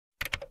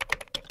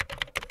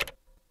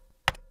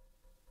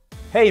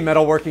Hey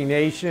Metalworking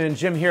Nation,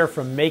 Jim here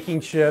from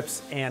Making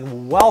Chips,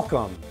 and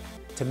welcome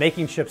to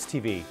Making Chips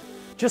TV.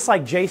 Just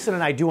like Jason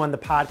and I do on the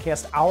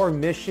podcast, our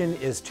mission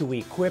is to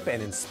equip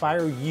and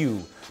inspire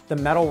you, the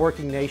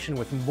Metalworking Nation,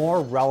 with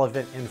more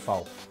relevant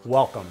info.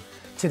 Welcome.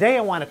 Today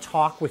I want to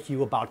talk with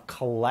you about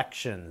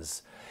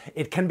collections.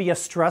 It can be a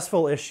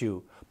stressful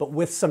issue, but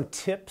with some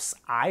tips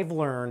I've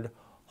learned,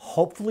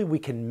 hopefully we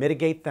can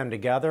mitigate them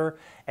together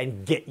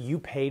and get you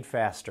paid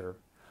faster.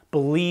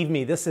 Believe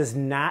me, this is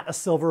not a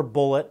silver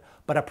bullet,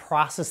 but a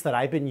process that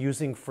I've been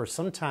using for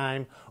some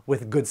time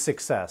with good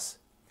success.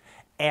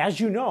 As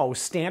you know,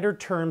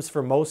 standard terms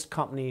for most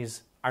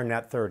companies are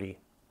net 30.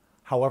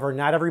 However,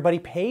 not everybody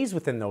pays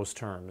within those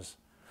terms.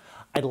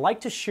 I'd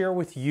like to share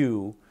with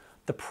you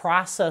the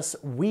process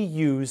we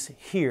use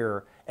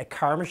here at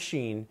Carr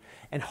Machine,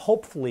 and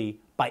hopefully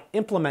by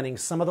implementing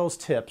some of those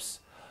tips,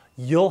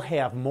 you'll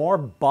have more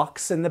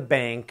bucks in the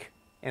bank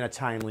in a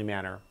timely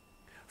manner.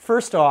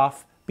 First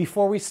off,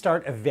 before we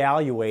start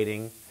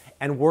evaluating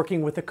and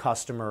working with the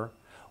customer,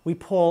 we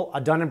pull a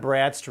Dun &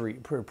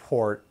 Bradstreet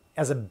report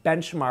as a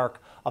benchmark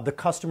of the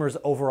customer's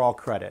overall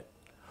credit.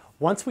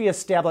 Once we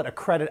establish a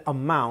credit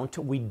amount,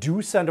 we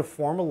do send a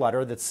formal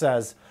letter that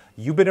says,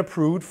 you've been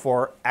approved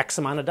for X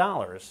amount of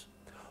dollars.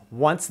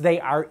 Once they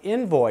are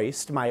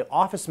invoiced, my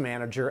office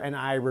manager and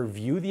I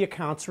review the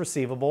accounts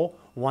receivable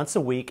once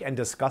a week and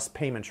discuss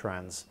payment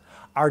trends.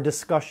 Our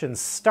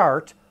discussions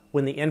start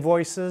when the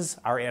invoices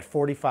are at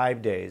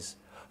 45 days.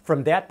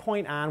 From that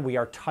point on, we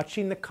are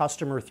touching the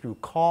customer through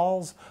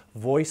calls,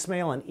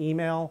 voicemail, and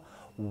email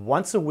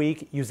once a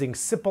week using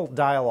simple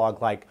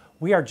dialogue like,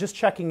 we are just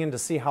checking in to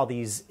see how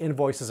these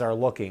invoices are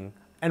looking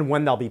and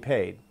when they'll be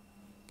paid.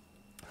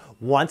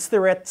 Once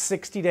they're at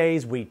 60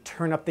 days, we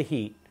turn up the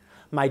heat.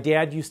 My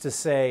dad used to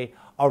say,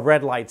 a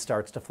red light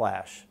starts to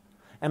flash.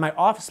 And my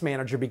office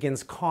manager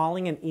begins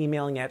calling and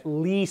emailing at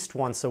least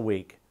once a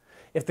week.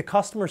 If the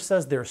customer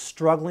says they're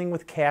struggling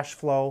with cash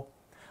flow,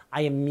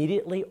 I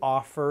immediately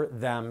offer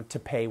them to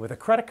pay with a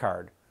credit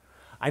card.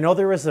 I know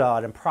there is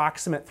an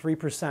approximate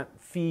 3%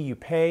 fee you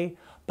pay,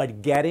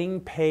 but getting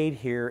paid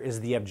here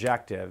is the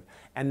objective.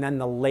 And then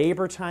the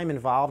labor time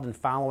involved in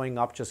following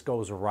up just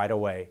goes right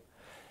away.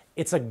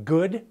 It's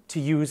good to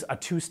use a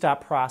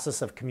two-step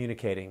process of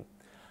communicating.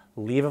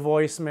 Leave a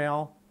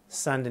voicemail,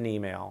 send an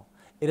email.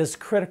 It is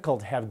critical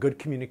to have good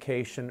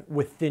communication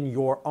within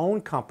your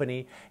own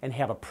company and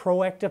have a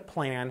proactive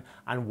plan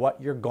on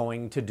what you're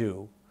going to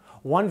do.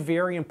 One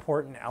very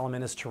important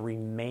element is to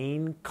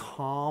remain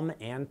calm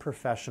and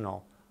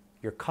professional.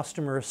 Your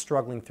customer is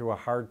struggling through a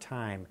hard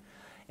time.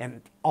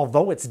 And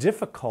although it's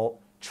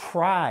difficult,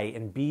 try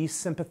and be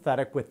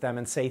sympathetic with them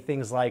and say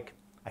things like,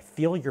 I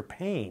feel your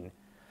pain.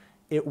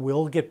 It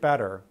will get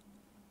better.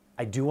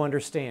 I do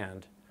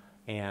understand.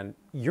 And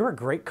you're a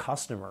great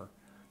customer.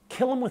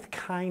 Kill them with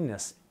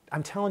kindness.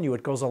 I'm telling you,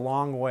 it goes a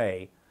long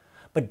way.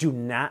 But do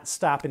not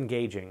stop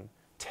engaging.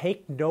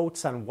 Take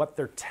notes on what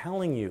they're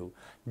telling you.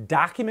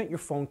 Document your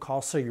phone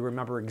call so you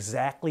remember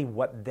exactly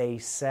what they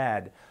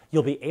said.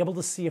 You'll be able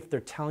to see if they're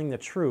telling the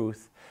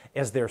truth,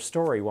 as their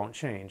story won't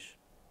change.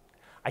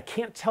 I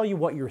can't tell you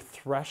what your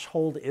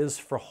threshold is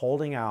for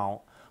holding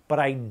out, but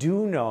I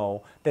do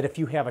know that if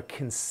you have a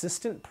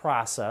consistent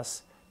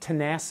process,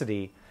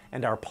 tenacity,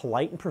 and are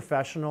polite and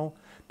professional,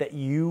 that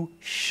you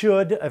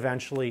should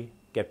eventually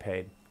get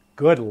paid.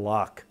 Good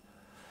luck.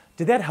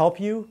 Did that help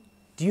you?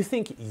 Do you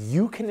think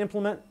you can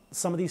implement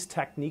some of these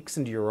techniques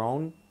into your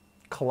own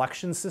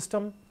collection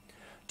system?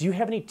 Do you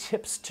have any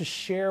tips to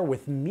share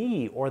with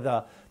me or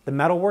the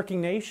Metalworking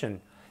Nation?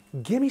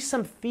 Give me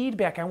some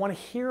feedback. I want to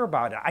hear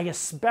about it. I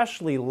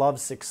especially love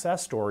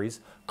success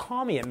stories.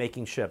 Call me at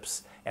Making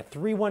Chips at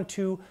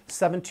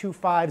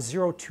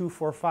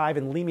 312-725-0245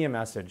 and leave me a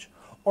message.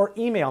 Or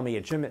email me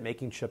at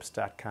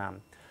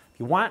jim@makingchips.com. If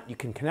you want, you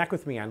can connect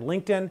with me on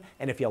LinkedIn.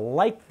 And if you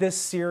like this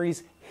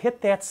series,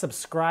 hit that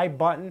subscribe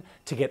button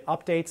to get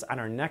updates on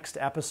our next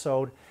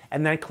episode,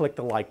 and then click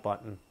the like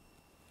button.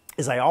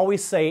 As I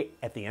always say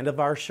at the end of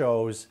our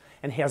shows,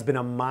 and has been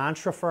a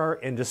mantra for our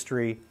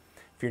industry,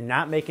 if you're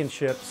not making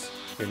chips,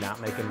 you're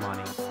not making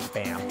money.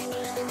 Bam.